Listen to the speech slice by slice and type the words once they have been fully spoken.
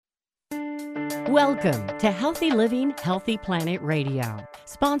Welcome to Healthy Living, Healthy Planet Radio,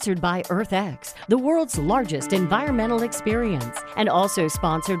 sponsored by EarthX, the world's largest environmental experience, and also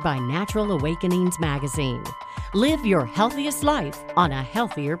sponsored by Natural Awakenings magazine. Live your healthiest life on a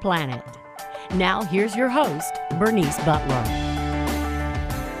healthier planet. Now, here's your host, Bernice Butler.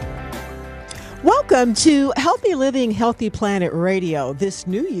 Welcome to Healthy Living, Healthy Planet Radio this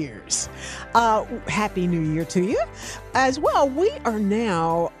New Year's. Happy New Year to you. As well, we are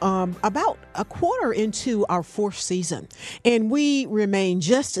now about a quarter into our fourth season, and we remain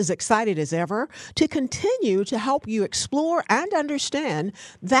just as excited as ever to continue to help you explore and understand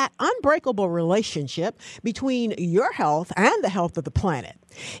that unbreakable relationship between your health and the health of the planet.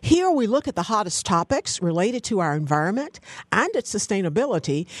 Here we look at the hottest topics related to our environment and its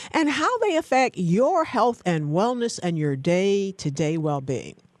sustainability and how they affect your health and wellness and your day-to-day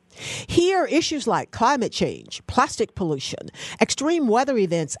well-being. Here, issues like climate change, plastic pollution, extreme weather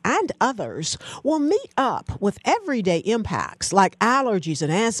events, and others will meet up with everyday impacts like allergies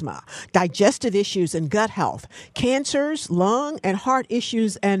and asthma, digestive issues and gut health, cancers, lung and heart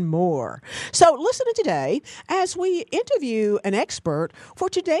issues, and more. So listen in today as we interview an expert for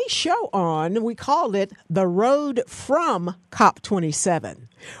today's show on, we called it The Road from COP27.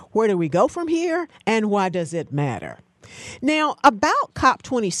 Where do we go from here, and why does it matter? Now, about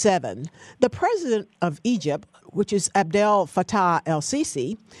COP27, the president of Egypt, which is Abdel Fattah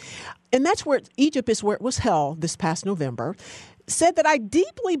el-Sisi, and that's where Egypt is where it was held this past November, said that I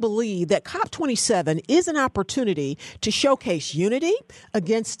deeply believe that COP27 is an opportunity to showcase unity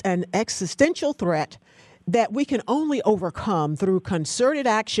against an existential threat that we can only overcome through concerted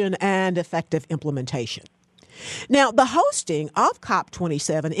action and effective implementation. Now, the hosting of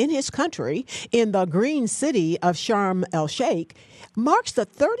COP27 in his country, in the green city of Sharm el-Sheikh, marks the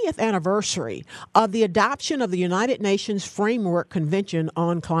 30th anniversary of the adoption of the United Nations Framework Convention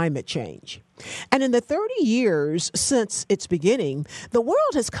on Climate Change. And in the 30 years since its beginning, the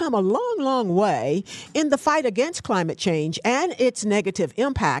world has come a long, long way in the fight against climate change and its negative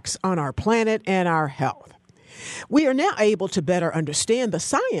impacts on our planet and our health. We are now able to better understand the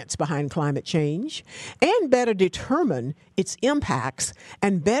science behind climate change and better determine its impacts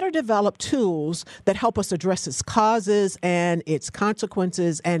and better develop tools that help us address its causes and its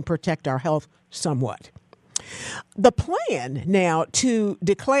consequences and protect our health somewhat. The plan now to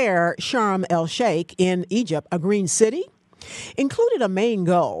declare Sharm el-Sheikh in Egypt a green city included a main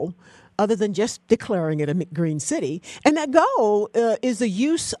goal other than just declaring it a green city. And that goal is the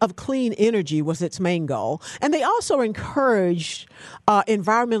use of clean energy was its main goal. And they also encouraged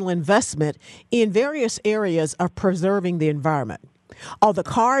environmental investment in various areas of preserving the environment. All the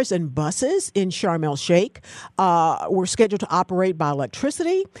cars and buses in Sharm el-Sheikh were scheduled to operate by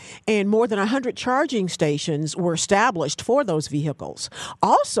electricity, and more than 100 charging stations were established for those vehicles.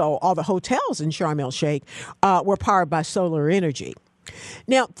 Also, all the hotels in Sharm el-Sheikh were powered by solar energy.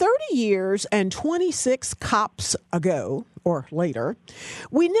 Now, 30 years and 26 COPs ago, or later,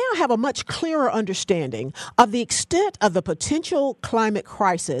 we now have a much clearer understanding of the extent of the potential climate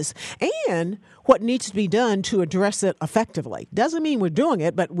crisis and what needs to be done to address it effectively. Doesn't mean we're doing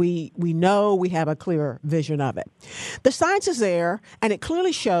it, but we know we have a clear vision of it. The science is there, and it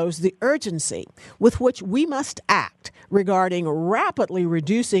clearly shows the urgency with which we must act regarding rapidly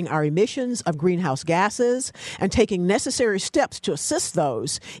reducing our emissions of greenhouse gases and taking necessary steps to assist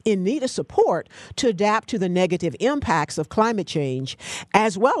those in need of support to adapt to the negative impacts of climate change,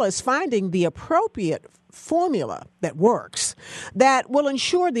 as well as finding the appropriate formula that works that will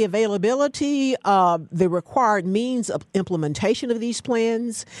ensure the availability of the required means of implementation of these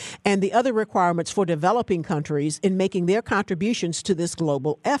plans and the other requirements for developing countries in making their contributions to this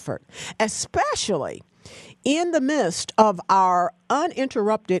global effort, especially in the midst of our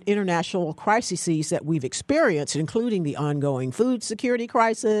uninterrupted international crises that we've experienced, including the ongoing food security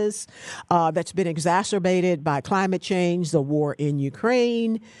crisis that's been exacerbated by climate change, the war in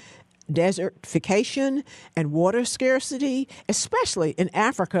Ukraine, desertification, and water scarcity, especially in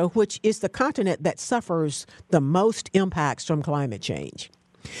Africa, which is the continent that suffers the most impacts from climate change.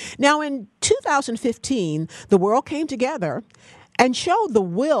 Now, in 2015, the world came together and showed the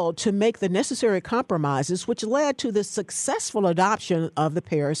will to make the necessary compromises, which led to the successful adoption of the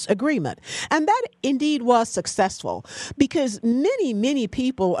Paris Agreement. And that indeed was successful because many, many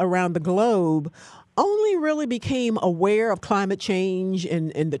people around the globe only really became aware of climate change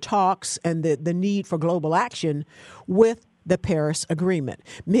and the talks and the need for global action with the Paris Agreement.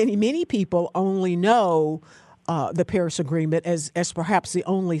 Many, many people only know the Paris Agreement as perhaps the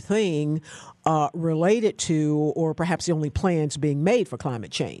only thing related to, or perhaps the only plans being made for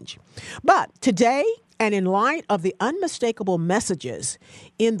climate change. But today, And in light of the unmistakable messages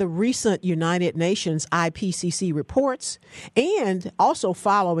in the recent United Nations IPCC reports, and also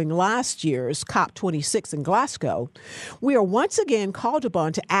following last year's COP26 in Glasgow, we are once again called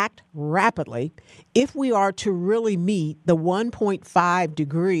upon to act rapidly if we are to really meet the 1.5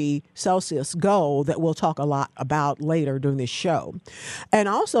 degree Celsius goal that we'll talk a lot about later during this show. And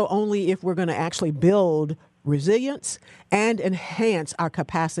also only if we're going to actually build resilience and enhance our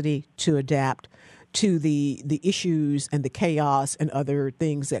capacity to adapt to the issues and the chaos and other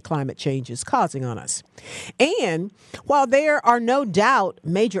things that climate change is causing on us. And while there are no doubt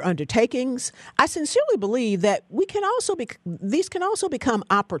major undertakings, I sincerely believe that these can also become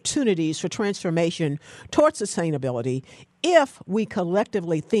opportunities for transformation towards sustainability if we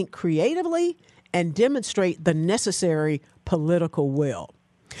collectively think creatively and demonstrate the necessary political will.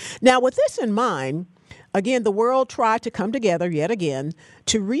 Now, with this in mind, again, the world tried to come together yet again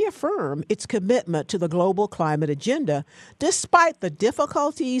to reaffirm its commitment to the global climate agenda, despite the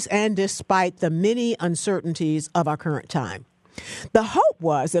difficulties and despite the many uncertainties of our current time. The hope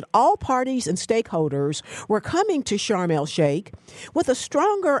was that all parties and stakeholders were coming to Sharm el-Sheikh with a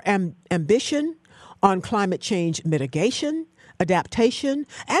stronger ambition on climate change mitigation, adaptation,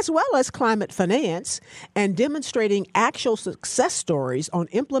 as well as climate finance, and demonstrating actual success stories on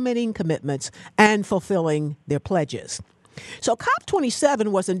implementing commitments and fulfilling their pledges. So COP27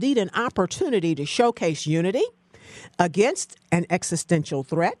 was indeed an opportunity to showcase unity against an existential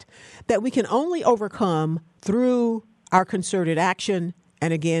threat that we can only overcome through our concerted action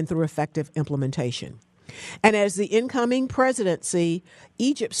and again through effective implementation. And as the incoming presidency,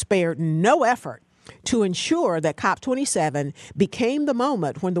 Egypt spared no effort to ensure that COP27 became the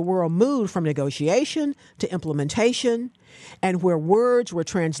moment when the world moved from negotiation to implementation, and where words were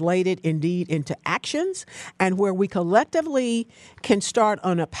translated indeed into actions, and where we collectively can start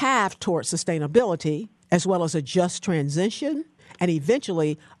on a path towards sustainability, as well as a just transition, and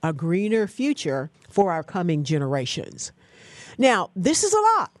eventually a greener future for our coming generations. Now, this is a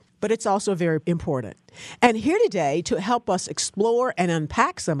lot, but it's also very important. And here today to help us explore and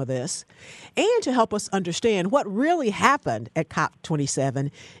unpack some of this and to help us understand what really happened at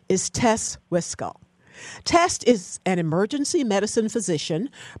COP27 is Tess Wiskel. Tess is an emergency medicine physician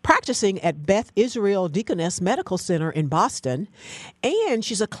practicing at Beth Israel Deaconess Medical Center in Boston, and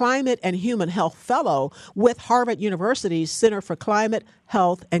she's a climate and human health fellow with Harvard University's Center for Climate,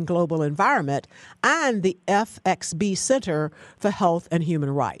 Health, and Global Environment and the FXB Center for Health and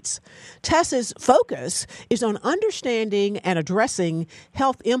Human Rights. Tess's focus is on understanding and addressing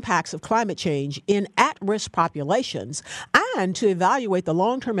health impacts of climate change in at-risk populations and to evaluate the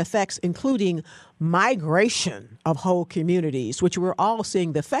long-term effects, including migration of whole communities, which we're all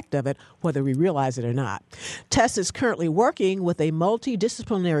seeing the effect of it, whether we realize it or not. Tess is currently working with a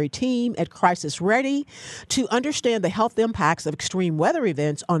multidisciplinary team at Crisis Ready to understand the health impacts of extreme weather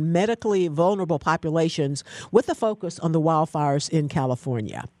events on medically vulnerable populations with a focus on the wildfires in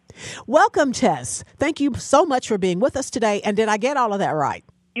California. Welcome, Tess. Thank you so much for being with us today. And did I get all of that right?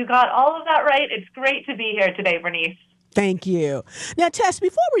 You got all of that right. It's great to be here today, Bernice. Thank you. Now, Tess,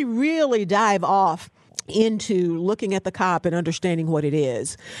 before we really dive off into looking at the COP and understanding what it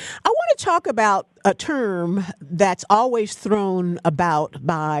is, I want to talk about a term that's always thrown about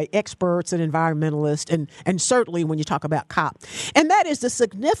by experts and environmentalists, and certainly when you talk about COP, and that is the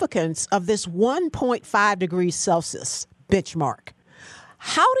significance of this 1.5 degrees Celsius benchmark.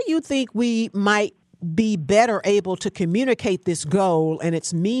 How do you think we might be better able to communicate this goal and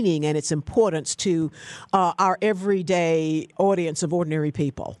its meaning and its importance to our everyday audience of ordinary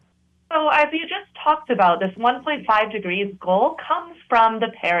people? So as you just talked about, this 1.5 degrees goal comes from the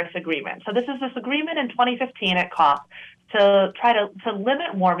Paris Agreement. So this is this agreement in 2015 at COP to try to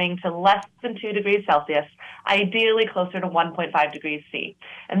limit warming to less than 2 degrees Celsius, ideally closer to 1.5 degrees C.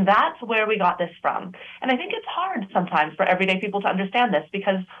 And that's where we got this from. And I think it's hard sometimes for everyday people to understand this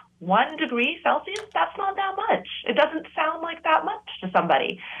because 1 degree Celsius, that's not that much. It doesn't sound like that much to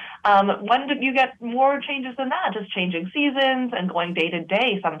somebody. You get more changes than that, just changing seasons and going day to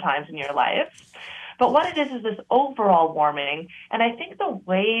day sometimes in your life. But what it is this overall warming. And I think the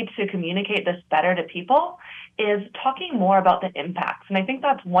way to communicate this better to people is talking more about the impacts. And I think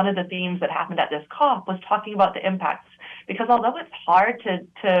that's one of the themes that happened at this COP was talking about the impacts. Because although it's hard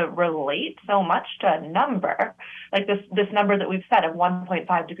to relate so much to a number, like this number that we've set of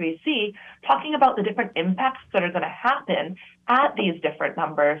 1.5 degrees C, talking about the different impacts that are going to happen at these different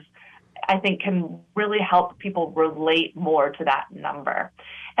numbers, I think can really help people relate more to that number.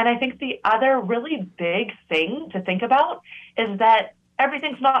 And I think the other really big thing to think about is that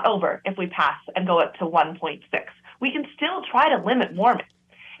everything's not over if we pass and go up to 1.6. We can still try to limit warming.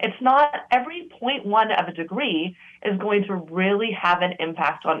 It's not every 0.1 of a degree is going to really have an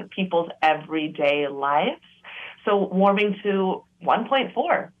impact on people's everyday lives. So warming to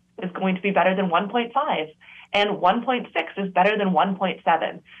 1.4 is going to be better than 1.5, and 1.6 is better than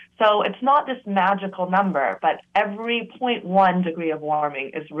 1.7. So it's not this magical number, but every 0.1 degree of warming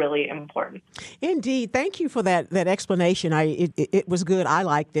is really important. Indeed. Thank you for that explanation. It was good. I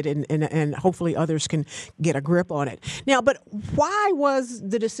liked it, and hopefully others can get a grip on it. Now, but why was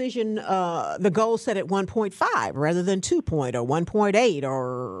the decision, the goal set at 1.5 rather than 2 or 1.8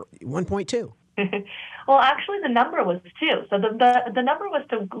 or 1.2? Well, actually, the number was 2. So the number was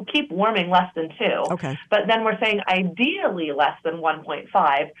to keep warming less than 2. Okay. But then we're saying ideally less than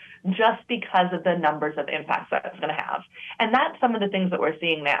 1.5 just because of the numbers of impacts that it's going to have. And that's some of the things that we're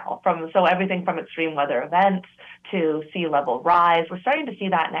seeing now. So everything from extreme weather events to sea level rise. We're starting to see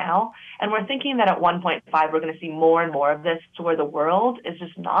that now. And we're thinking that at 1.5, we're going to see more and more of this to where the world is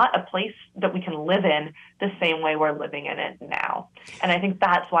just not a place that we can live in the same way we're living in it now. And I think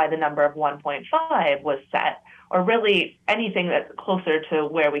that's why the number of 1.5 was set, or really anything that's closer to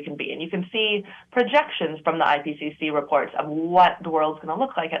where we can be. And you can see projections from the IPCC reports of what the world's going to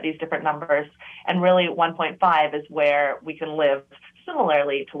look like at these different numbers. And really 1.5 is where we can live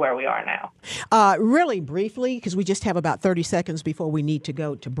similarly to where we are now. Really briefly, because we just have about 30 seconds before we need to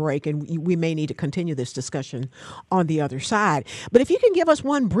go to break, and we may need to continue this discussion on the other side. But if you can give us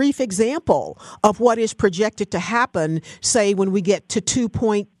one brief example of what is projected to happen, say, when we get to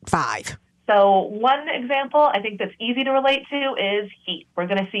 2.5. So one example I think that's easy to relate to is heat. We're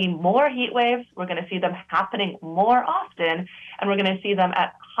going to see more heat waves. We're going to see them happening more often, and we're going to see them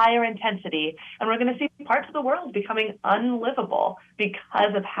at higher intensity. And we're going to see parts of the world becoming unlivable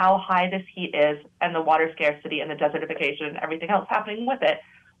because of how high this heat is and the water scarcity and the desertification and everything else happening with it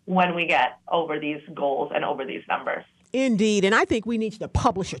when we get over these goals and over these numbers. Indeed. And I think we need to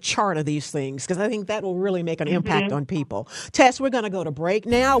publish a chart of these things because I think that will really make an impact on people. Tess, we're going to go to break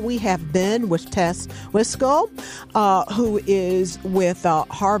now. We have been with Tess Wiskel, who is with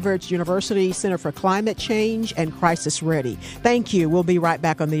Harvard University Center for Climate Change and Crisis Ready. Thank you. We'll be right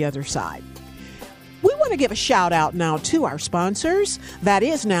back on the other side. We want to give a shout out now to our sponsors. That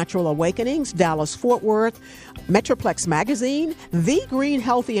is Natural Awakenings, Dallas Fort Worth, Metroplex Magazine, the Green,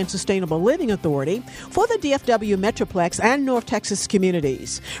 Healthy, and Sustainable Living Authority for the DFW Metroplex and North Texas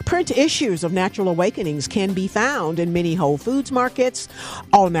communities. Print issues of Natural Awakenings can be found in many Whole Foods markets,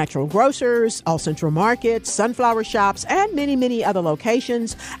 all natural grocers, all central markets, sunflower shops, and many, many other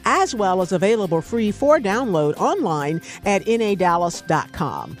locations, as well as available free for download online at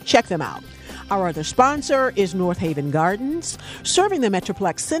nadallas.com. Check them out. Our other sponsor is North Haven Gardens, serving the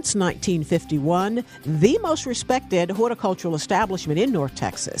Metroplex since 1951, the most respected horticultural establishment in North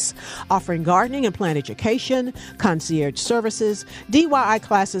Texas, offering gardening and plant education, concierge services, DIY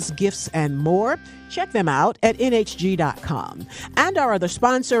classes, gifts, and more. Check them out at nhg.com. And our other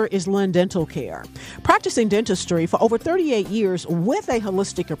sponsor is Lynn Dental Care, practicing dentistry for over 38 years with a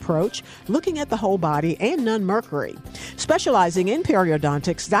holistic approach, looking at the whole body and non-mercury. Specializing in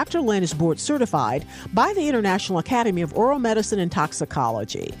periodontics, Dr. Lynn is board certified by the International Academy of Oral Medicine and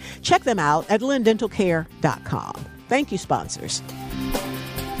Toxicology. Check them out at lynndentalcare.com. Thank you, sponsors.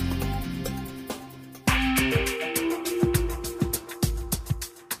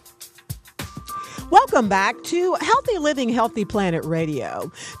 Welcome back to Healthy Living, Healthy Planet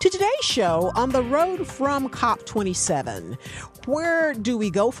Radio. To today's show, on the road from COP27. Where do we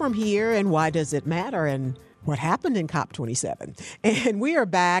go from here, and why does it matter, and what happened in COP27? And we are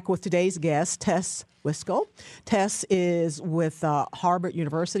back with today's guest, Tess Wiskel. Tess is with Harvard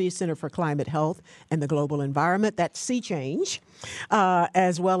University Center for Climate Health and the Global Environment. That's Sea Change,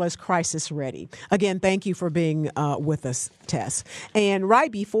 as well as Crisis Ready. Again, thank you for being with us, Tess. And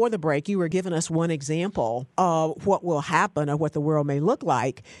right before the break, you were giving us one example of what will happen or what the world may look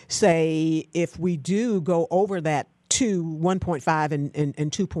like, say, if we do go over that to 1.5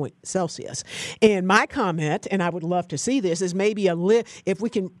 and 2 Celsius. And my comment, and I would love to see this, is maybe if we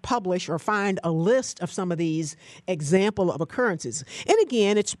can publish or find a list of some of these example of occurrences. And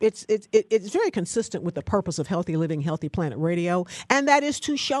again, it's very consistent with the purpose of Healthy Living, Healthy Planet Radio, and that is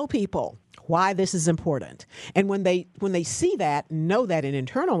to show people why this is important. And when they see that, know that, and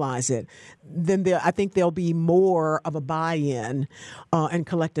internalize it, then I think there'll be more of a buy-in and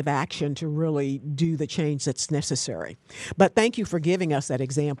collective action to really do the change that's necessary. But thank you for giving us that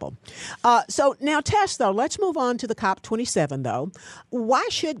example. So now, Tess, though, let's move on to the COP27, though. Why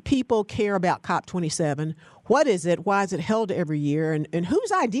should people care about COP27? What is it? Why is it held every year? And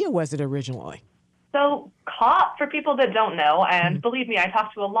whose idea was it originally? So COP, for people that don't know, and believe me, I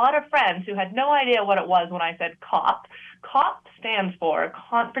talked to a lot of friends who had no idea what it was when I said COP. COP stands for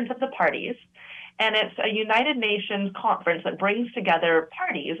Conference of the Parties, and it's a United Nations conference that brings together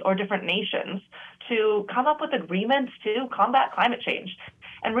parties or different nations to come up with agreements to combat climate change.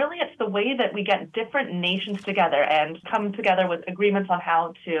 And really, it's the way that we get different nations together and come together with agreements on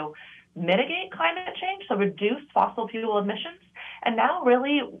how to mitigate climate change, so reduce fossil fuel emissions, and now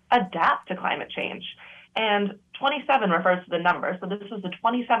really adapt to climate change. And 27 refers to the number. So this was the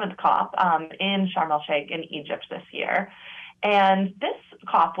 27th COP in Sharm el-Sheikh in Egypt this year. And this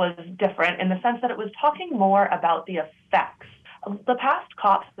COP was different in the sense that it was talking more about the effects. The past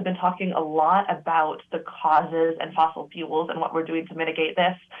COPs have been talking a lot about the causes and fossil fuels and what we're doing to mitigate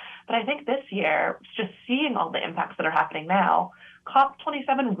this. But I think this year, just seeing all the impacts that are happening now,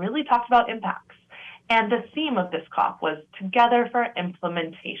 COP27 really talked about impacts. And the theme of this COP was Together for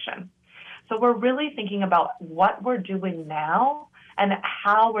Implementation. So we're really thinking about what we're doing now and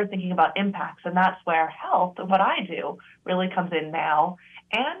how we're thinking about impacts. And that's where health, what I do, really comes in now.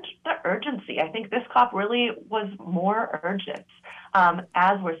 And the urgency. I think this COP really was more urgent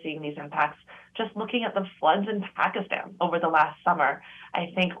as we're seeing these impacts. Just looking at the floods in Pakistan over the last summer,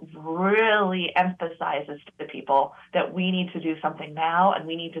 I think really emphasizes to the people that we need to do something now, and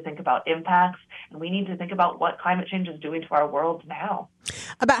we need to think about impacts, and we need to think about what climate change is doing to our world now.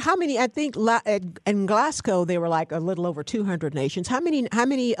 About how many? I think in Glasgow there were like a little over 200 nations. How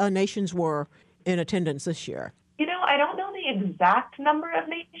many nations were in attendance this year? You know, I don't know the exact number of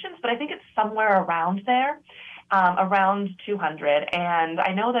nations, but I think it's somewhere around there. Around 200, and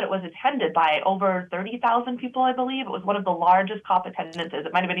I know that it was attended by over 30,000 people, I believe. It was one of the largest COP attendances.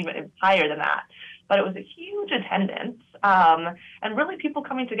 It might have been even higher than that, but it was a huge attendance, and really people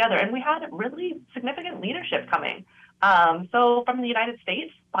coming together, and we had really significant leadership coming. So from the United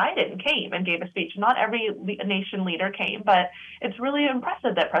States, Biden came and gave a speech. Not every nation leader came, but it's really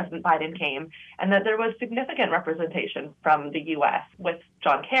impressive that President Biden came and that there was significant representation from the U.S. with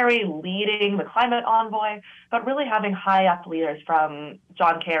John Kerry leading the climate envoy, but really having high up leaders from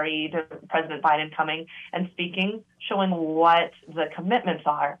John Kerry to President Biden coming and speaking, showing what the commitments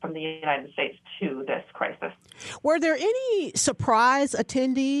are from the United States to this crisis. Were there any surprise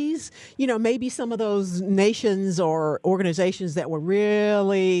attendees? You know, maybe some of those nations or organizations that were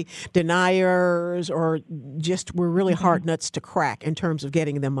really deniers or just were really hard nuts to crack in terms of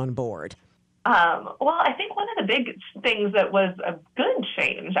getting them on board? Well, I think one of the big things that was a good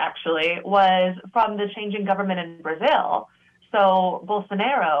change, actually, was from the changing government in Brazil. So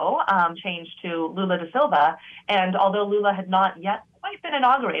Bolsonaro changed to Lula da Silva, and although Lula had not yet quite been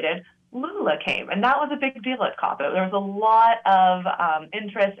inaugurated, Lula came, and that was a big deal at COP. There was a lot of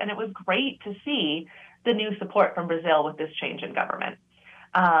interest, and it was great to see the new support from Brazil with this change in government.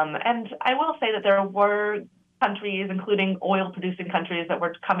 And I will say that there were countries, including oil-producing countries, that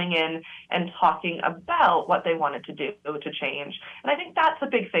were coming in and talking about what they wanted to do to change. And I think that's the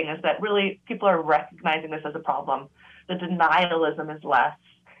big thing, is that really people are recognizing this as a problem. The denialism is less,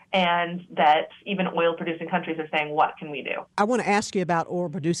 and that even oil-producing countries are saying, what can we do? I want to ask you about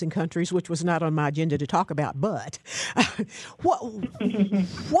oil-producing countries, which was not on my agenda to talk about, but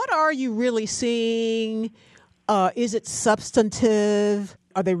what are you really seeing? Is it substantive?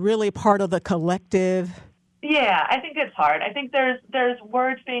 Are they really part of the collective? Yeah, I think it's hard. I think there's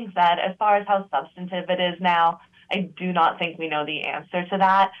words being said. As far as how substantive it is now, I do not think we know the answer to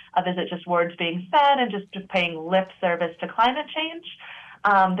that. Is it just words being said and just paying lip service to climate change?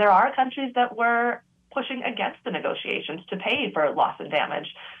 There are countries that were pushing against the negotiations to pay for loss and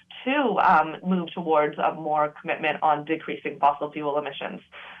damage, to move towards a more commitment on decreasing fossil fuel emissions.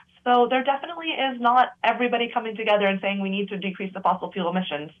 So there definitely is not everybody coming together and saying we need to decrease the fossil fuel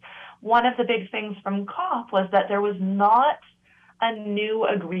emissions. One of the big things from COP was that there was not a new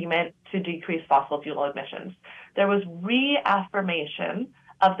agreement to decrease fossil fuel emissions. There was reaffirmation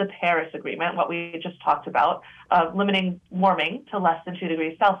of the Paris Agreement, what we just talked about, of limiting warming to less than 2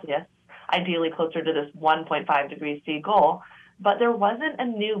 degrees Celsius, ideally closer to this 1.5 degrees C goal. But there wasn't a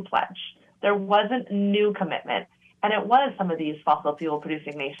new pledge. There wasn't new commitment. And it was some of these fossil fuel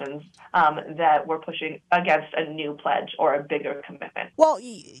producing nations that were pushing against a new pledge or a bigger commitment. Well,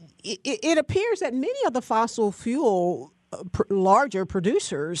 it appears that many of the fossil fuel larger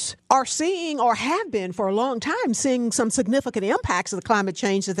producers are seeing, or have been for a long time, seeing some significant impacts of the climate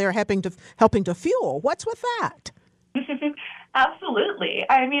change that they're helping to fuel. What's with that? Absolutely.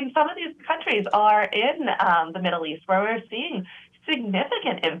 I mean, some of these countries are in the Middle East where we're seeing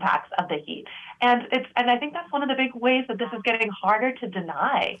significant impacts of the heat. And I think that's one of the big ways that this is getting harder to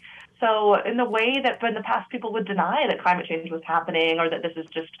deny. So in the way that in the past people would deny that climate change was happening or that this is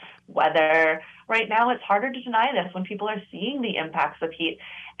just weather, right now it's harder to deny this when people are seeing the impacts of heat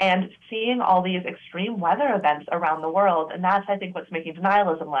and seeing all these extreme weather events around the world. And that's, I think, what's making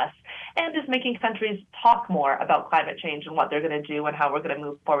denialism less and is making countries talk more about climate change and what they're going to do and how we're going to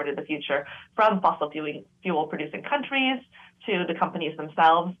move forward in the future, from fossil fuel producing countries to the companies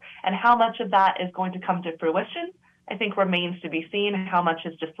themselves. And how much of that is going to come to fruition, I think, remains to be seen. How much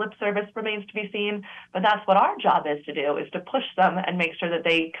is just lip service remains to be seen. But that's what our job is to do, is to push them and make sure that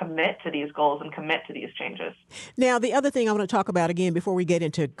they commit to these goals and commit to these changes. Now, the other thing I want to talk about again before we get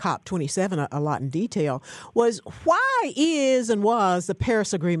into COP27 a lot in detail was why is and was the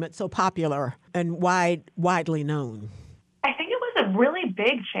Paris Agreement so popular and widely known? I think it was a really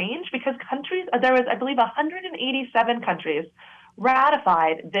big change because there was, I believe, 187 countries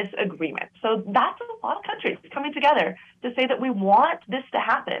ratified this agreement. So that's a lot of countries coming together to say that we want this to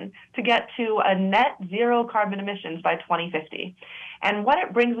happen, to get to a net zero carbon emissions by 2050. And what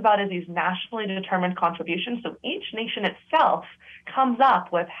it brings about is these nationally determined contributions. So each nation itself comes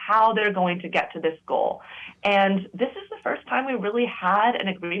up with how they're going to get to this goal. And this is the first time we really had an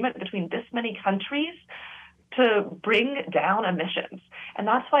agreement between this many countries to bring down emissions. And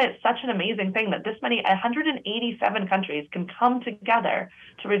that's why it's such an amazing thing that this many 187 countries can come together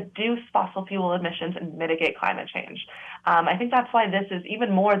to reduce fossil fuel emissions and mitigate climate change. I think that's why this is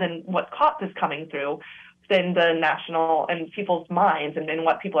even more than what COP is coming through in the national and people's minds and in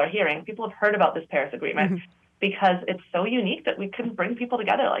what people are hearing. People have heard about this Paris Agreement. Mm-hmm. Because it's so unique that we can bring people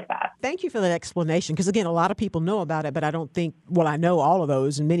together like that. Thank you for that explanation. Because, again, a lot of people know about it, but I don't think, I know all of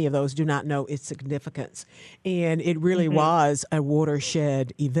those, and many of those do not know its significance. And it really was a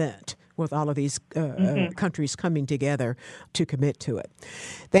watershed event with all of these countries coming together to commit to it.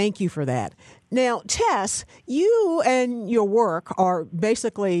 Thank you for that. Now, Tess, you and your work are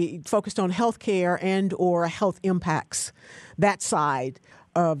basically focused on healthcare and or health impacts, that side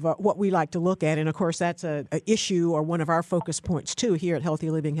of what we like to look at. And, of course, that's an issue or one of our focus points, too, here at Healthy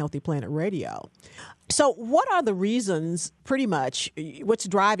Living, Healthy Planet Radio. So what are the reasons, pretty much, what's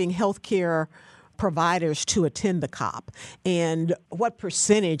driving healthcare providers to attend the COP? And what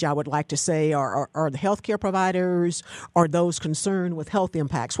percentage, I would like to say, are the healthcare providers or those concerned with health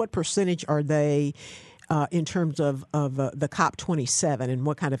impacts? What percentage are they in terms of the COP27, and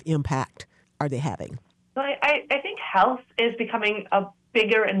what kind of impact are they having? So I think health is becoming a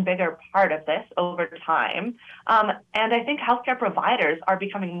bigger and bigger part of this over time. And I think healthcare providers are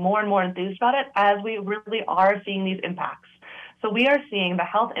becoming more and more enthused about it as we really are seeing these impacts. So we are seeing the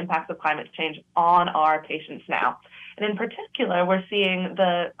health impacts of climate change on our patients now. And in particular, we're seeing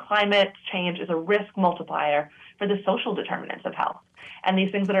the climate change as a risk multiplier for the social determinants of health and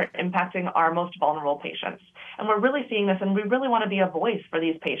these things that are impacting our most vulnerable patients. And we're really seeing this, and we really want to be a voice for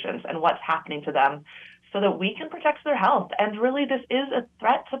these patients and what's happening to them, so that we can protect their health. And really, this is a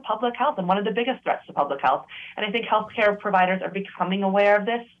threat to public health and one of the biggest threats to public health. And I think healthcare providers are becoming aware of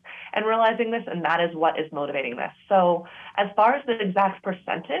this and realizing this, and that is what is motivating this. So as far as the exact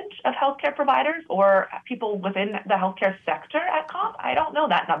percentage of healthcare providers or people within the healthcare sector at COP, I don't know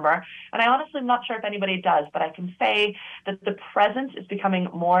that number. And I honestly am not sure if anybody does, but I can say that the presence is becoming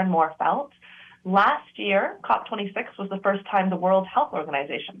more and more felt. Last year, COP26 was the first time the World Health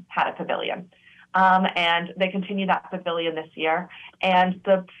Organization had a pavilion. And they continue that pavilion this year. And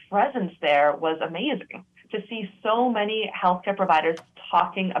the presence there was amazing to see so many healthcare providers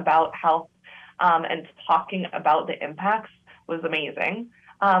talking about health and talking about the impacts was amazing.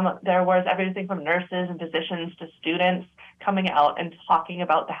 There was everything from nurses and physicians to students coming out and talking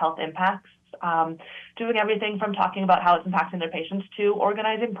about the health impacts, doing everything from talking about how it's impacting their patients to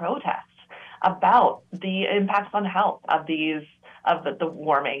organizing protests about the impacts on health of the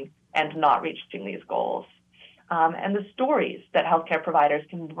warming and not reaching these goals. And the stories that healthcare providers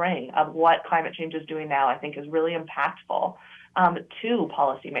can bring of what climate change is doing now, I think, is really impactful to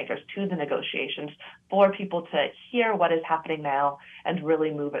policymakers, to the negotiations, for people to hear what is happening now and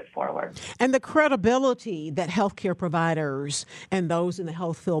really move it forward. And the credibility that healthcare providers and those in the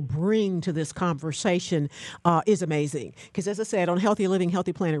health field bring to this conversation is amazing. Because as I said, on Healthy Living,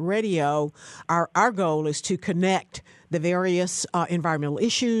 Healthy Planet Radio, our goal is to connect the various environmental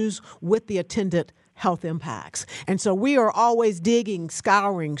issues with the attendant health impacts. And so we are always digging,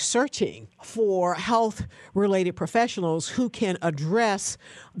 scouring, searching for health-related professionals who can address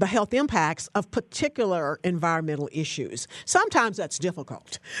the health impacts of particular environmental issues. Sometimes that's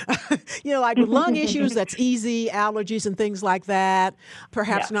difficult. Like with lung issues, that's easy, allergies and things like that.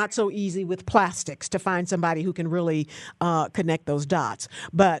 Perhaps not so easy with plastics to find somebody who can really connect those dots.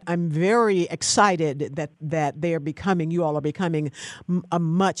 But I'm very excited that you all are becoming a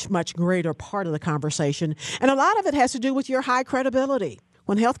much, much greater part of the conversation. And a lot of it has to do with your high credibility.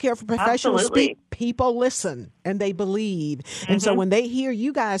 When healthcare professionals speak, people listen and they believe. Mm-hmm. And so when they hear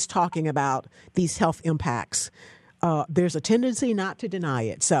you guys talking about these health impacts, there's a tendency not to deny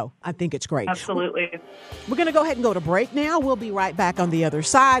it. So I think it's great. Absolutely. We're going to go ahead and go to break now. We'll be right back on the other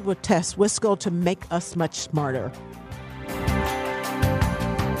side with Tess Wiskel to make us much smarter.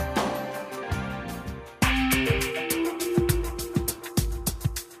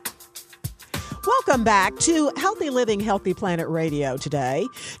 Welcome back to Healthy Living, Healthy Planet Radio today.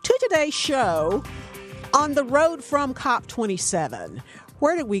 To today's show, on the road from COP27.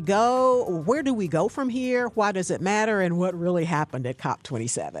 Where did we go? Where do we go from here? Why does it matter? And what really happened at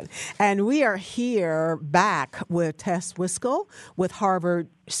COP27? And we are here back with Tess Wiskel with Harvard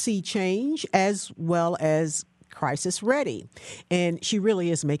C-Change, as well as Crisis Ready. And she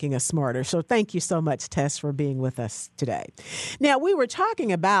really is making us smarter. So thank you so much, Tess, for being with us today. Now, we were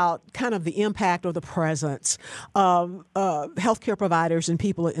talking about kind of the impact or the presence of healthcare providers and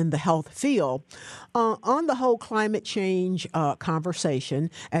people in the health field on the whole climate change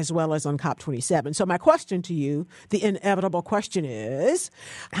conversation, as well as on COP27. So my question to you, the inevitable question is,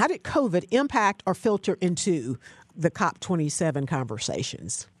 how did COVID impact or filter into the COP27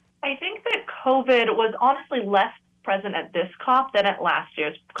 conversations? I think that COVID was honestly less present at this COP than at last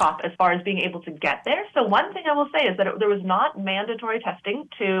year's COP as far as being able to get there. So one thing I will say is that there was not mandatory testing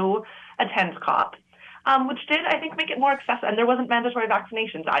to attend COP, which did, I think, make it more accessible. And there wasn't mandatory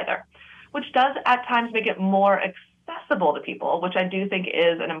vaccinations either, which does at times make it more accessible to people, which I do think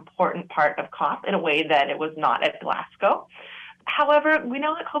is an important part of COP in a way that it was not at Glasgow. However, we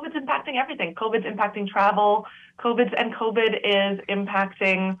know that COVID's impacting everything. COVID's impacting travel. COVID is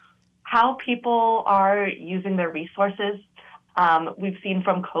impacting how people are using their resources. We've seen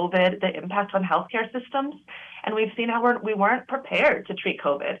from COVID the impact on healthcare systems, and we've seen how we weren't prepared to treat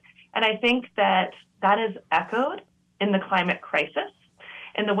COVID. And I think that is echoed in the climate crisis,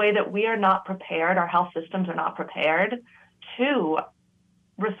 in the way that we are not prepared, our health systems are not prepared to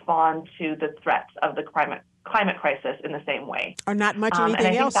respond to the threats of the climate crisis in the same way. Or not much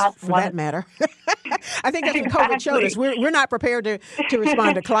anything else, for that matter. I think that's what COVID showed us. We're not prepared to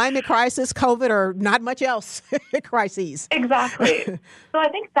respond to climate crisis, COVID, or not much else crises. Exactly. So I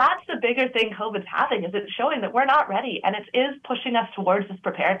think that's the bigger thing COVID's having, is it's showing that we're not ready, and it is pushing us towards this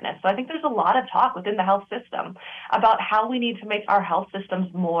preparedness. So I think there's a lot of talk within the health system about how we need to make our health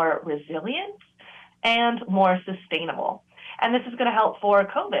systems more resilient and more sustainable. And this is going to help for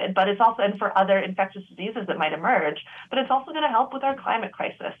COVID, but it's also, and for other infectious diseases that might emerge, but it's also going to help with our climate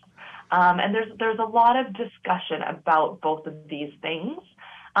crisis. And there's a lot of discussion about both of these things.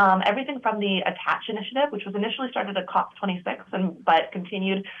 Everything from the ATTACH initiative, which was initially started at COP26, but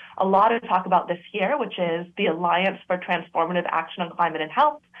continued a lot of talk about this year, which is the Alliance for Transformative Action on Climate and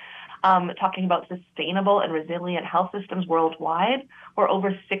Health, talking about sustainable and resilient health systems worldwide, where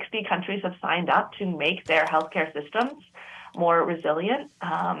over 60 countries have signed up to make their healthcare systems more resilient,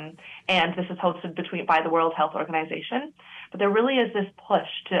 and this is hosted by the World Health Organization. But there really is this push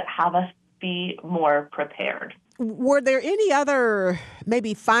to have us be more prepared. Were there any other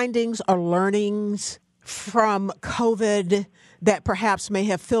maybe findings or learnings from COVID that perhaps may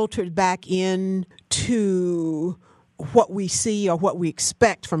have filtered back in to what we see or what we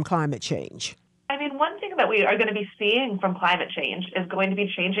expect from climate change? I mean, one thing that we are going to be seeing from climate change is going to be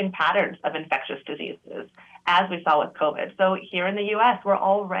changing patterns of infectious diseases, as we saw with COVID. So here in the U.S., we're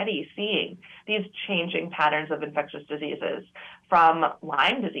already seeing these changing patterns of infectious diseases. From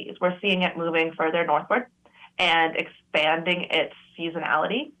Lyme disease, we're seeing it moving further northward and expanding its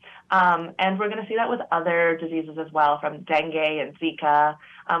seasonality. And we're going to see that with other diseases as well, from dengue and Zika.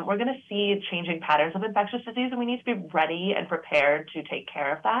 We're going to see changing patterns of infectious disease, and we need to be ready and prepared to take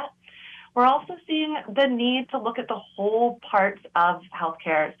care of that. We're also seeing the need to look at the whole parts of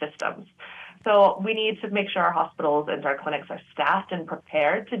healthcare systems. So we need to make sure our hospitals and our clinics are staffed and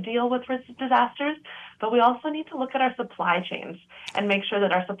prepared to deal with disasters, but we also need to look at our supply chains and make sure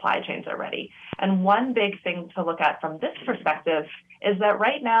that our supply chains are ready. And one big thing to look at from this perspective is that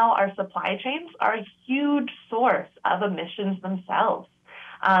right now our supply chains are a huge source of emissions themselves.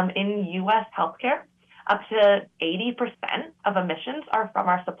 In U.S. healthcare, up to 80% of emissions are from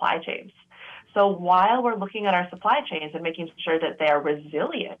our supply chains. So while we're looking at our supply chains and making sure that they are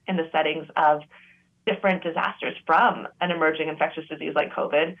resilient in the settings of different disasters, from an emerging infectious disease like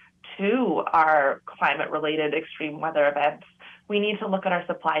COVID to our climate-related extreme weather events, we need to look at our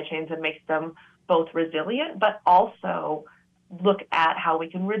supply chains and make them both resilient, but also look at how we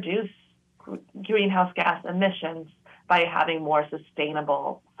can reduce greenhouse gas emissions by having more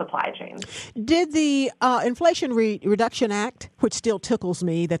sustainable supply chains. Did the Inflation Reduction Act, which still tickles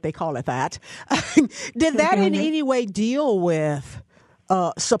me that they call it that, did that in any way deal with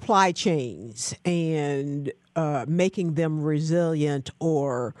supply chains and making them resilient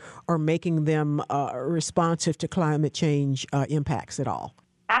or making them responsive to climate change impacts at all?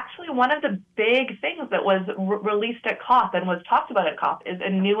 Actually, one of the big things that was released at COP and was talked about at COP is a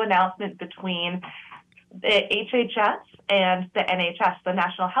new announcement between the HHS and the NHS, the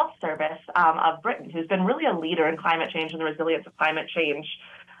National Health Service of Britain, who's been really a leader in climate change and the resilience of climate change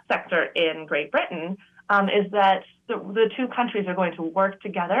sector in Great Britain, is that the two countries are going to work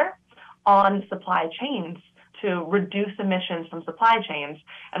together on supply chains to reduce emissions from supply chains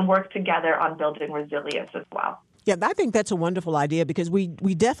and work together on building resilience as well. Yeah, I think that's a wonderful idea because we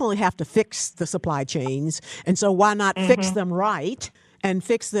definitely have to fix the supply chains. And so why not fix them right and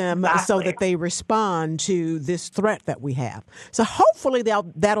fix them so that they respond to this threat that we have? So hopefully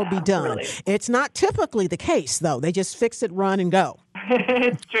that'll be done. It's not typically the case, though. They just fix it, run, and go.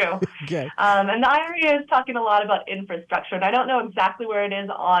 It's true. Okay. And the IRA is talking a lot about infrastructure, and I don't know exactly where it is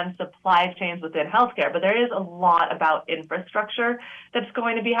on supply chains within healthcare, but there is a lot about infrastructure that's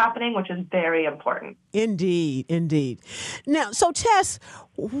going to be happening, which is very important. Indeed, indeed. Now, so Tess,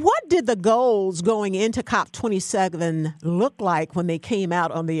 what did the goals going into COP27 look like when they came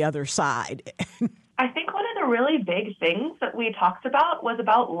out on the other side? I think one of the really big things that we talked about was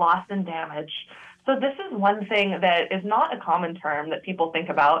about loss and damage. So this is one thing that is not a common term that people think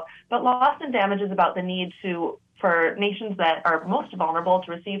about, but loss and damage is about the need for nations that are most vulnerable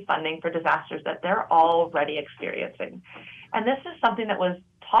to receive funding for disasters that they're already experiencing. And this is something that was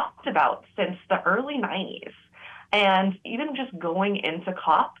talked about since the early 90s. And even just going into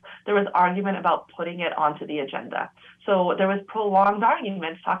COP, there was argument about putting it onto the agenda. So there was prolonged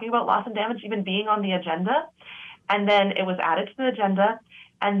arguments talking about loss and damage even being on the agenda. And then it was added to the agenda.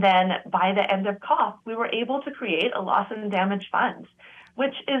 And then by the end of COP, we were able to create a loss and damage fund,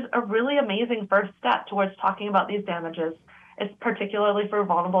 which is a really amazing first step towards talking about these damages, particularly for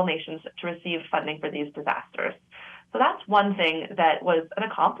vulnerable nations to receive funding for these disasters. So that's one thing that was an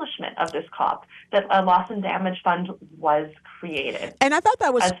accomplishment of this COP, that a loss and damage fund was created. And I thought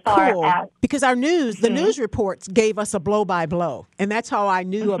that was cool because the news reports gave us a blow-by-blow. And that's how I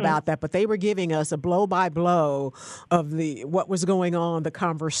knew about that. But they were giving us a blow-by-blow of what was going on, the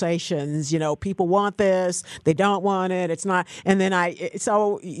conversations. You know, people want this, they don't want it, it's not. And then I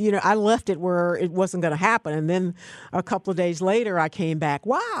left it where it wasn't going to happen. And then a couple of days later, I came back,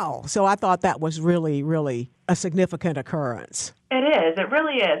 wow. So I thought that was really, really a significant occurrence. It is. It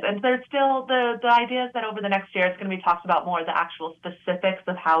really is. And there's still the idea is that over the next year, it's going to be talked about more the actual specifics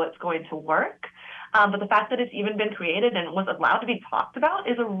of how it's going to work. But the fact that it's even been created and was allowed to be talked about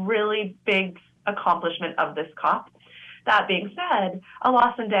is a really big accomplishment of this COP. That being said, a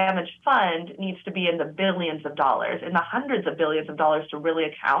loss and damage fund needs to be in the billions of dollars, in the hundreds of billions of dollars to really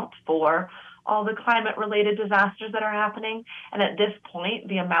account for all the climate-related disasters that are happening. And at this point,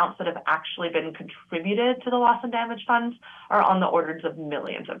 the amounts that have actually been contributed to the loss and damage funds are on the orders of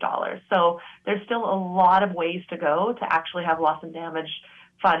millions of dollars. So there's still a lot of ways to go to actually have loss and damage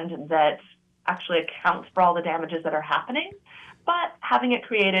fund that actually accounts for all the damages that are happening. But having it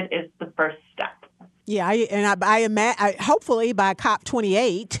created is the first step. Yeah, I hopefully by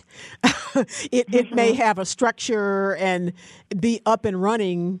COP28, it may have a structure and be up and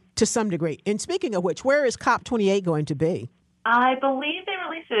running to some degree. And speaking of which, where is COP28 going to be? I believe they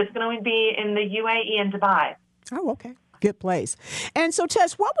released it. It's going to be in the UAE and Dubai. Oh, okay. Good place. And so,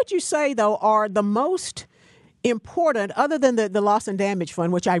 Tess, what would you say, though, are the most important, other than the loss and damage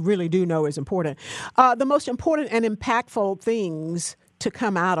fund, which I really do know is important, the most important and impactful things to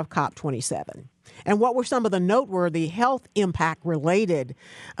come out of COP27? And what were some of the noteworthy health impact-related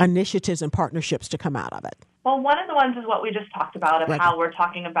initiatives and partnerships to come out of it? Well, one of the ones is what we just talked about, of how we're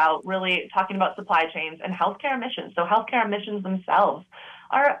talking about supply chains and healthcare emissions. So healthcare emissions themselves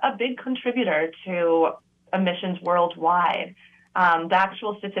are a big contributor to emissions worldwide. The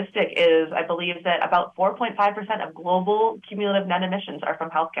actual statistic is, I believe, that about 4.5% of global cumulative net emissions are from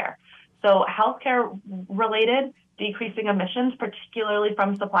healthcare. So healthcare-related decreasing emissions, particularly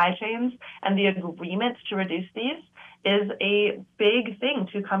from supply chains, and the agreement to reduce these is a big thing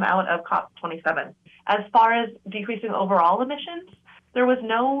to come out of COP27. As far as decreasing overall emissions, There was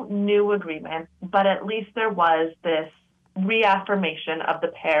no new agreement, but at least there was this reaffirmation of the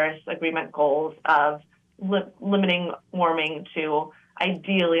Paris Agreement goals of limiting warming to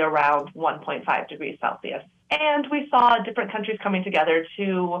ideally around 1.5 degrees Celsius. And we saw different countries coming together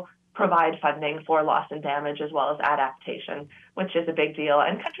to provide funding for loss and damage as well as adaptation, which is a big deal,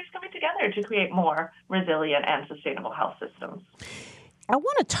 and countries coming together to create more resilient and sustainable health systems. I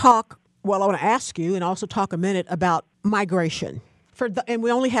want to ask you and also talk a minute about migration. And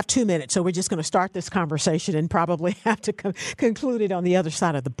we only have 2 minutes, so we're just going to start this conversation and probably have to conclude it on the other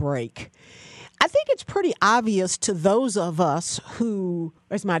side of the break. I think it's pretty obvious to those of us who,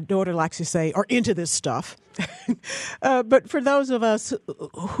 as my daughter likes to say, are into this stuff. But for those of us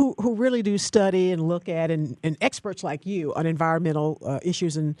who really do study and look at, and experts like you on environmental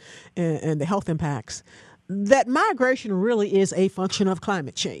issues and the health impacts, that migration really is a function of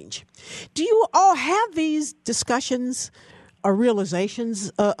climate change. Do you all have these discussions or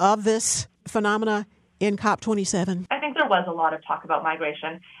realizations of this phenomena in COP27? I think there was a lot of talk about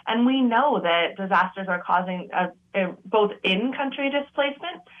migration, and we know that disasters are causing both in-country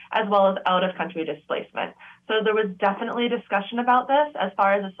displacement as well as out-of-country displacement. So there was definitely a discussion about this. As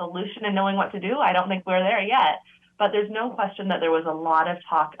far as a solution and knowing what to do, I don't think we're there yet, but there's no question that there was a lot of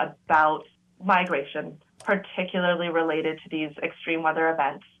talk about migration, particularly related to these extreme weather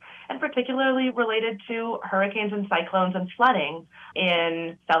events, and particularly related to hurricanes and cyclones and flooding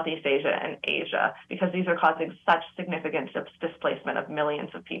in Southeast Asia and Asia, because these are causing such significant displacement of millions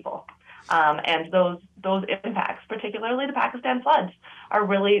of people. And those impacts, particularly the Pakistan floods, are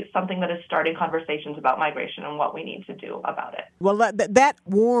really something that is starting conversations about migration and what we need to do about it. Well, that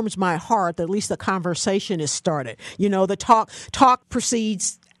warms my heart that at least the conversation is started. You know, the talk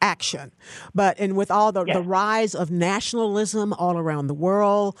precedes action. And with all the rise of nationalism all around the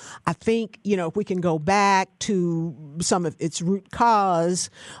world, I think, if we can go back to some of its root cause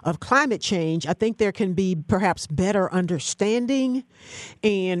of climate change, I think there can be perhaps better understanding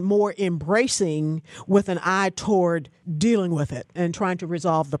and more embracing with an eye toward dealing with it and trying to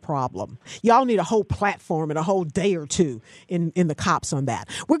resolve the problem. Y'all need a whole platform and a whole day or two in the COPs on that.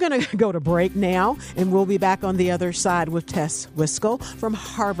 We're going to go to break now, and we'll be back on the other side with Tess Wiskel from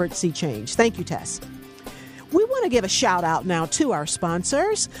Harvard Sea Change. Thank you, Tess. We want to give a shout out now to our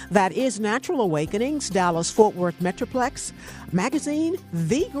sponsors. That is Natural Awakenings, Dallas-Fort Worth Metroplex Magazine,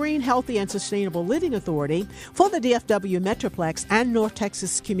 the Green, Healthy, and Sustainable Living Authority for the DFW Metroplex and North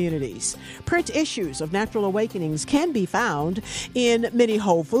Texas communities. Print issues of Natural Awakenings can be found in many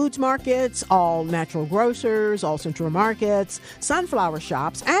Whole Foods markets, all natural grocers, all central markets, sunflower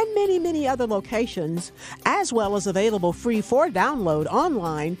shops, and many, many other locations, as well as available free for download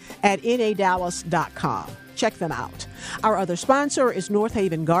online at nadallas.com. Check them out. Our other sponsor is North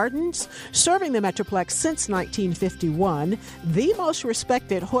Haven Gardens, serving the Metroplex since 1951, the most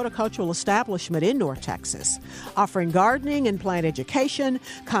respected horticultural establishment in North Texas, offering gardening and plant education,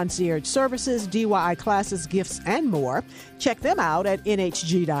 concierge services, DIY classes, gifts, and more. Check them out at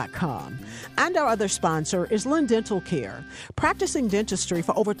nhg.com. And our other sponsor is Lynn Dental Care, practicing dentistry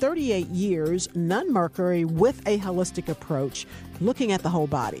for over 38 years, non-mercury with a holistic approach, looking at the whole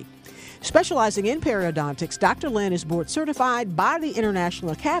body. Specializing in periodontics, Dr. Lynn is board certified by the International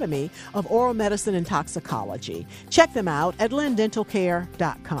Academy of Oral Medicine and Toxicology. Check them out at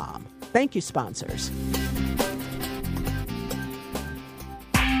lynndentalcare.com. Thank you, sponsors.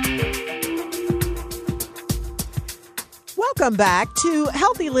 Welcome back to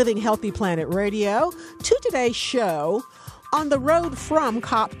Healthy Living, Healthy Planet Radio. To today's show, on the road from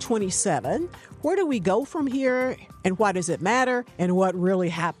COP27, where do we go from here, and why does it matter, and what really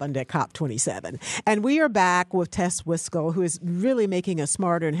happened at COP27? And we are back with Tess Wiskel, who is really making us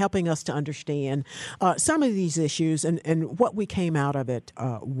smarter and helping us to understand some of these issues and what we came out of it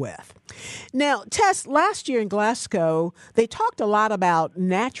with. Now, Tess, last year in Glasgow, they talked a lot about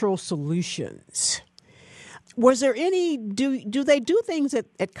natural solutions. Was there any, do they do things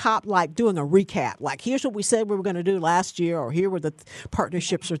at COP like doing a recap? Like, here's what we said we were going to do last year, or here were the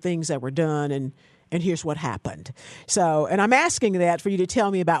partnerships or things that were done, and here's what happened. So, and I'm asking that for you to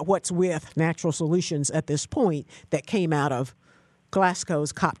tell me about what's with Natural Solutions at this point that came out of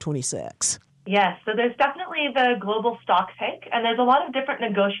Glasgow's COP26. Yes, so there's definitely the global stocktake, and there's a lot of different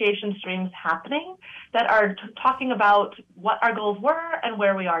negotiation streams happening that are talking about what our goals were and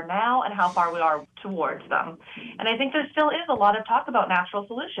where we are now and how far we are towards them. And I think there still is a lot of talk about natural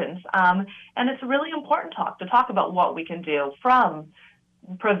solutions, and it's a really important talk to talk about what we can do, from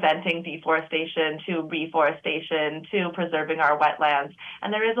preventing deforestation to reforestation to preserving our wetlands.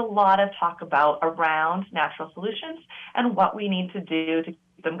 And there is a lot of talk about around natural solutions and what we need to do to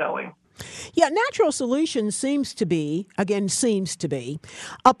keep them going. Yeah, Natural Solutions seems to be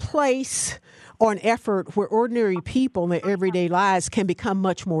a place or an effort where ordinary people in their everyday lives can become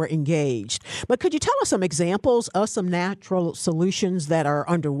much more engaged. But could you tell us some examples of some natural solutions that are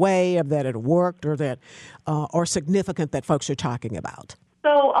underway, or that have worked, or that are significant that folks are talking about? So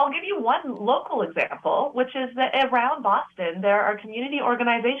I'll give you one local example, which is that around Boston, there are community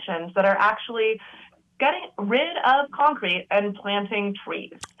organizations that are actually getting rid of concrete and planting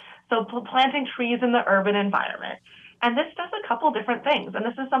trees. So planting trees in the urban environment. And this does a couple different things. And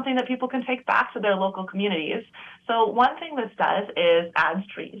this is something that people can take back to their local communities. So one thing this does is adds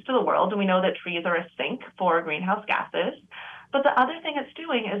trees to the world. And we know that trees are a sink for greenhouse gases. But the other thing it's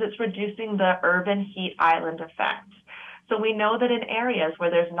doing is it's reducing the urban heat island effect. So we know that in areas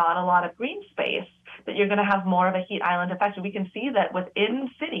where there's not a lot of green space, that you're going to have more of a heat island effect. And we can see that within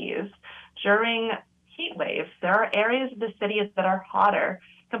cities during heat waves, there are areas of the city that are hotter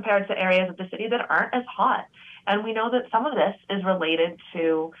compared to areas of the city that aren't as hot. And we know that some of this is related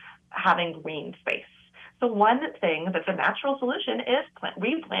to having green space. So one thing that's a natural solution is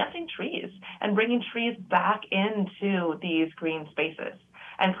replanting trees and bringing trees back into these green spaces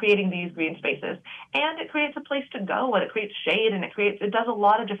and creating these green spaces. And it creates a place to go, and it creates shade, and it does a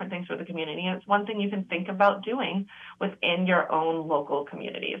lot of different things for the community. And it's one thing you can think about doing within your own local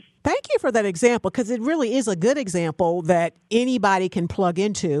communities. Thank you for that example, because it really is a good example that anybody can plug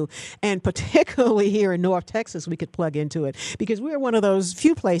into, and particularly here in North Texas, we could plug into it because we're one of those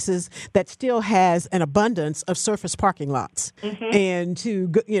few places that still has an abundance of surface parking lots. Mm-hmm. And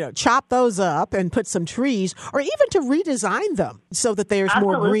to chop those up and put some trees, or even to redesign them so that there's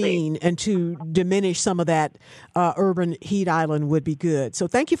more green, and to diminish some of that urban heat island would be good. So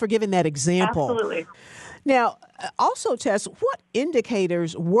thank you for giving that example. Absolutely. Now, also, Tess, what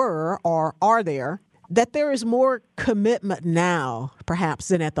indicators were or are there that there is more commitment now, perhaps,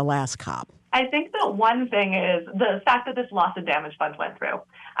 than at the last COP? I think that one thing is the fact that this loss and damage fund went through.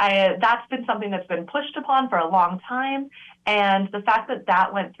 That's been something that's been pushed upon for a long time, and the fact that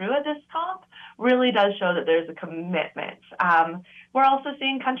that went through at this COP really does show that there's a commitment. We're also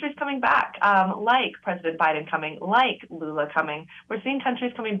seeing countries coming back, like President Biden coming, like Lula coming. We're seeing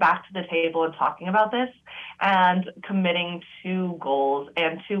countries coming back to the table and talking about this and committing to goals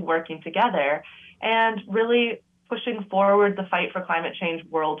and to working together and really pushing forward the fight for climate change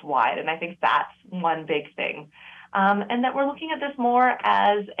worldwide. And I think that's one big thing. And that we're looking at this more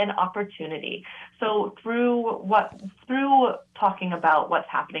as an opportunity. So through talking about what's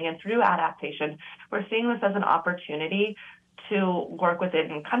happening and through adaptation, we're seeing this as an opportunity to work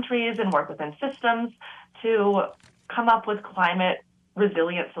within countries and work within systems to come up with climate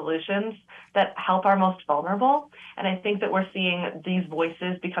resilient solutions that help our most vulnerable. And I think that we're seeing these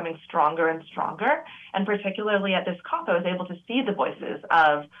voices becoming stronger and stronger. And particularly at this COP, I was able to see the voices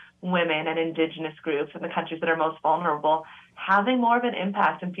of women and indigenous groups in the countries that are most vulnerable having more of an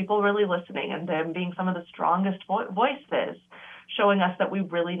impact, and people really listening, and them being some of the strongest voices, showing us that we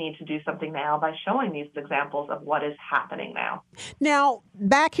really need to do something now by showing these examples of what is happening now. Now,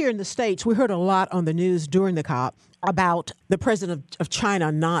 back here in the States, we heard a lot on the news during the COP about the president of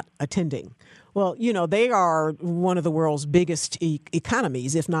China not attending. Well, they are one of the world's biggest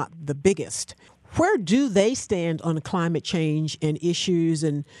economies, if not the biggest. Where do they stand on climate change and issues?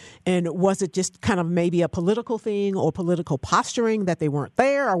 And was it just kind of maybe a political thing or political posturing that they weren't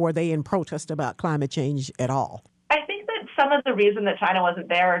there, or were they in protest about climate change at all? I think that some of the reason that China wasn't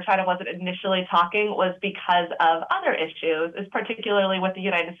there, or China wasn't initially talking, was because of other issues, is particularly with the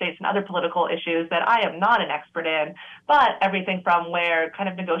United States and other political issues that I am not an expert in, but everything from where kind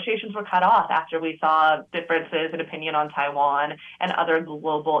of negotiations were cut off after we saw differences in opinion on Taiwan and other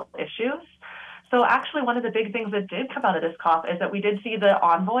global issues. So actually, one of the big things that did come out of this COP is that we did see the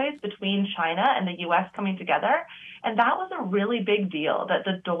envoys between China and the U.S. coming together. And that was a really big deal, that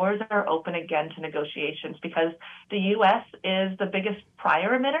the doors are open again to negotiations, because the U.S. is the biggest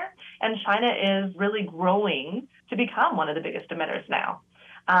prior emitter, and China is really growing to become one of the biggest emitters now.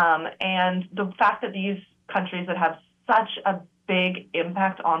 And the fact that these countries that have such a big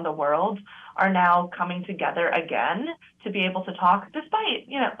impact on the world are now coming together again to be able to talk, despite,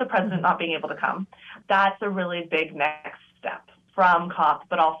 the president not being able to come. That's a really big next step from COP,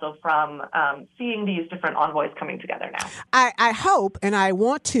 but also from seeing these different envoys coming together now. I hope, and I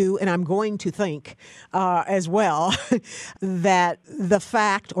want to, and I'm going to think as well, that the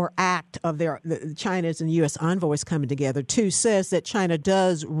fact or act of the China's and U.S. envoys coming together, too, says that China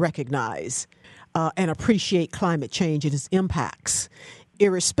does recognize and appreciate climate change and its impacts,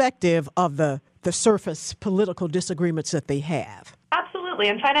 irrespective of the surface political disagreements that they have. Absolutely. Absolutely.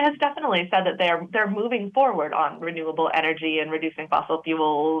 And China has definitely said that they're moving forward on renewable energy and reducing fossil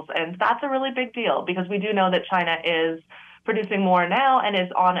fuels. And that's a really big deal because we do know that China is producing more now and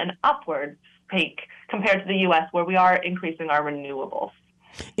is on an upward peak compared to the U.S., where we are increasing our renewables.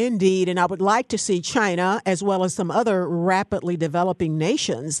 Indeed, and I would like to see China, as well as some other rapidly developing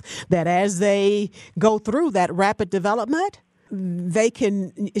nations, that as they go through that rapid development, they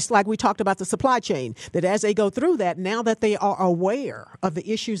can, it's like we talked about the supply chain, that as they go through that, now that they are aware of the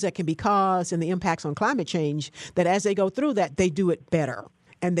issues that can be caused and the impacts on climate change, that as they go through that, they do it better.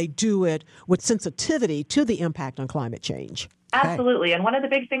 And they do it with sensitivity to the impact on climate change. Absolutely. And one of the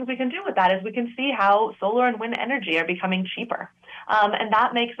big things we can do with that is we can see how solar and wind energy are becoming cheaper. And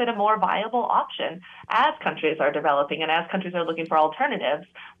that makes it a more viable option as countries are developing and as countries are looking for alternatives.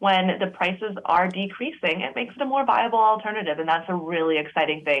 When the prices are decreasing, it makes it a more viable alternative. And that's a really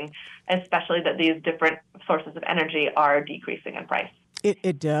exciting thing, especially that these different sources of energy are decreasing in price.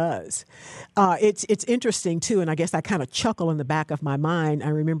 It does. It's interesting, too, and I guess I kind of chuckle in the back of my mind. I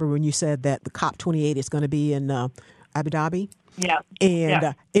remember when you said that the COP28 is going to be in Abu Dhabi. Yeah.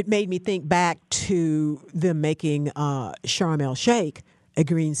 And it made me think back to them making Sharm el-Sheikh a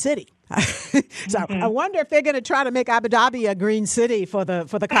green city. So I wonder if they're going to try to make Abu Dhabi a green city for the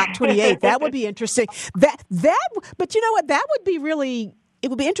COP28. That would be interesting. But you know what? That would be really... It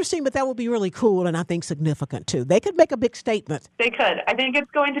would be interesting, but that would be really cool and I think significant, too. They could make a big statement. They could. I think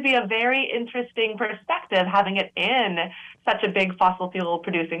it's going to be a very interesting perspective having it in such a big fossil fuel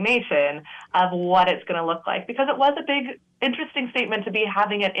producing nation of what it's going to look like, because it was a big, interesting statement to be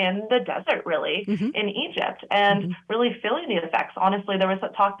having it in the desert, really, in Egypt, and really feeling the effects. Honestly, there was a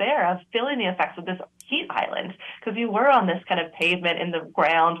talk there of feeling the effects of this heat island, because you were on this kind of pavement in the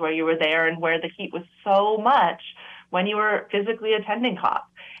ground where you were there and where the heat was so much when you were physically attending COP.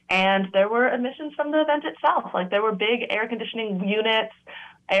 And there were emissions from the event itself. Like there were big air conditioning units,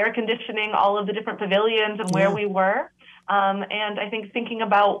 air conditioning all of the different pavilions and where we were. And I think thinking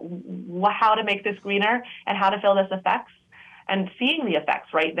about how to make this greener and how to feel this effects and seeing the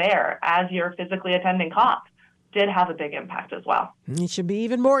effects right there as you're physically attending COP did have a big impact as well. It should be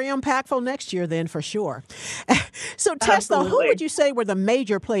even more impactful next year then, for sure. So, Tessa, who would you say were the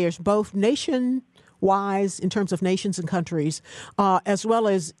major players, both nation-wise in terms of nations and countries, as well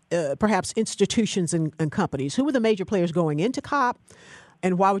as perhaps institutions and companies? Who were the major players going into COP,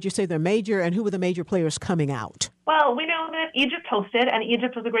 and why would you say they're major, and who were the major players coming out? Well, we know that Egypt hosted, and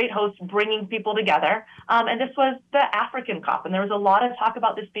Egypt was a great host bringing people together. And this was the African COP, and there was a lot of talk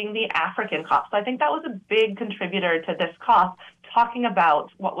about this being the African COP. So I think that was a big contributor to this COP, talking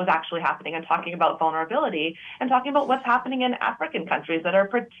about what was actually happening and talking about vulnerability and talking about what's happening in African countries that are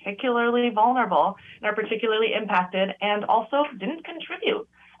particularly vulnerable and are particularly impacted and also didn't contribute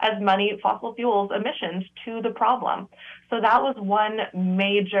as many fossil fuels emissions to the problem. So that was one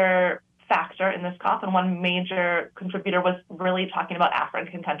major factor in this COP, and one major contributor was really talking about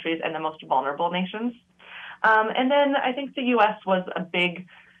African countries and the most vulnerable nations. And then I think the U.S. was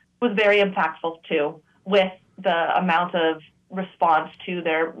very impactful too, with the amount of response to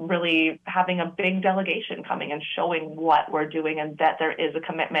their really having a big delegation coming and showing what we're doing and that there is a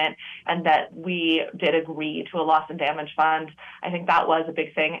commitment and that we did agree to a loss and damage fund. I think that was a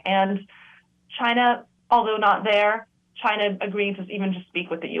big thing. And China, although not there, China agreeing to even just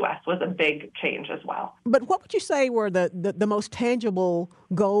speak with the U.S. was a big change as well. But what would you say were the most tangible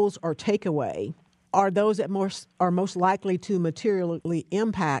goals or takeaway are those that are most likely to materially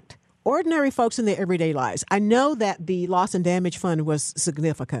impact ordinary folks in their everyday lives? I know that the loss and damage fund was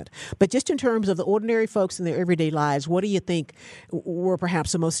significant, but just in terms of the ordinary folks in their everyday lives, what do you think were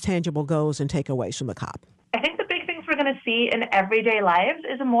perhaps the most tangible goals and takeaways from the COP? I think the big things we're going to see in everyday lives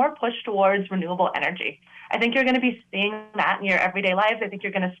is a more push towards renewable energy. I think you're going to be seeing that in your everyday lives. I think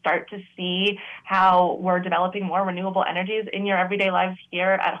you're going to start to see how we're developing more renewable energies in your everyday lives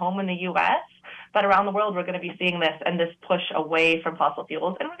here at home in the U.S., but around the world, we're going to be seeing this and this push away from fossil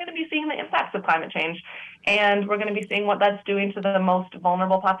fuels. And we're going to be seeing the impacts of climate change. And we're going to be seeing what that's doing to the most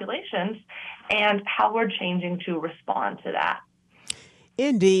vulnerable populations and how we're changing to respond to that.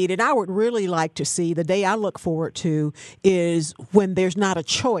 Indeed. And I would really like to see, the day I look forward to is when there's not a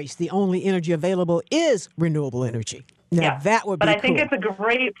choice. The only energy available is renewable energy. Now, that would be cool. But I think it's a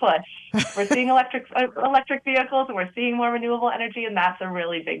great push. We're seeing electric vehicles, and we're seeing more renewable energy, and that's a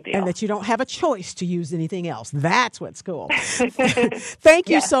really big deal. And that you don't have a choice to use anything else. That's what's cool. Thank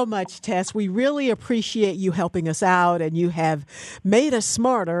you so much, Tess. We really appreciate you helping us out, and you have made us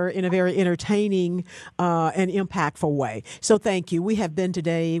smarter in a very entertaining and impactful way. So thank you. We have been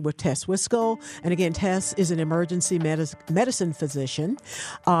today with Tess Wiskel. And again, Tess is an emergency medicine physician,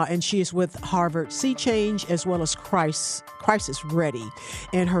 and she is with Harvard Sea Change as well as Christ crisis ready.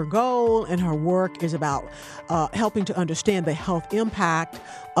 And her goal and her work is about helping to understand the health impact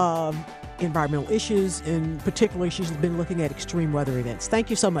of environmental issues, and particularly she's been looking at extreme weather events. Thank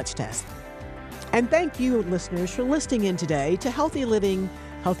you so much, Tess. And thank you, listeners, for listening in today to Healthy Living,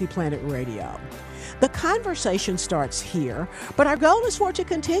 Healthy Planet Radio. The conversation starts here, but our goal is for it to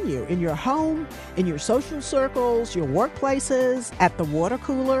continue in your home, in your social circles, your workplaces, at the water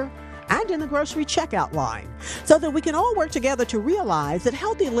cooler, and in the grocery checkout line, so that we can all work together to realize that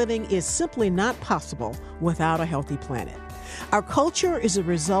healthy living is simply not possible without a healthy planet. Our culture is a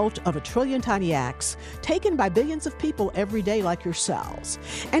result of 1 trillion tiny acts taken by billions of people every day like yourselves.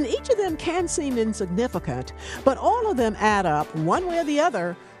 And each of them can seem insignificant, but all of them add up, one way or the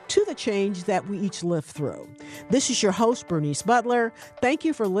other, to the change that we each live through. This is your host, Bernice Butler. Thank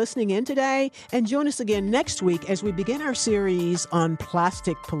you for listening in today, and join us again next week as we begin our series on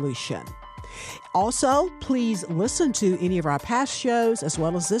plastic pollution. Also, please listen to any of our past shows, as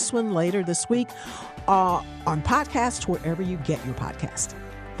well as this one later this week, on podcasts, wherever you get your podcast.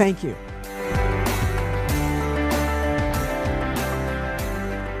 Thank you.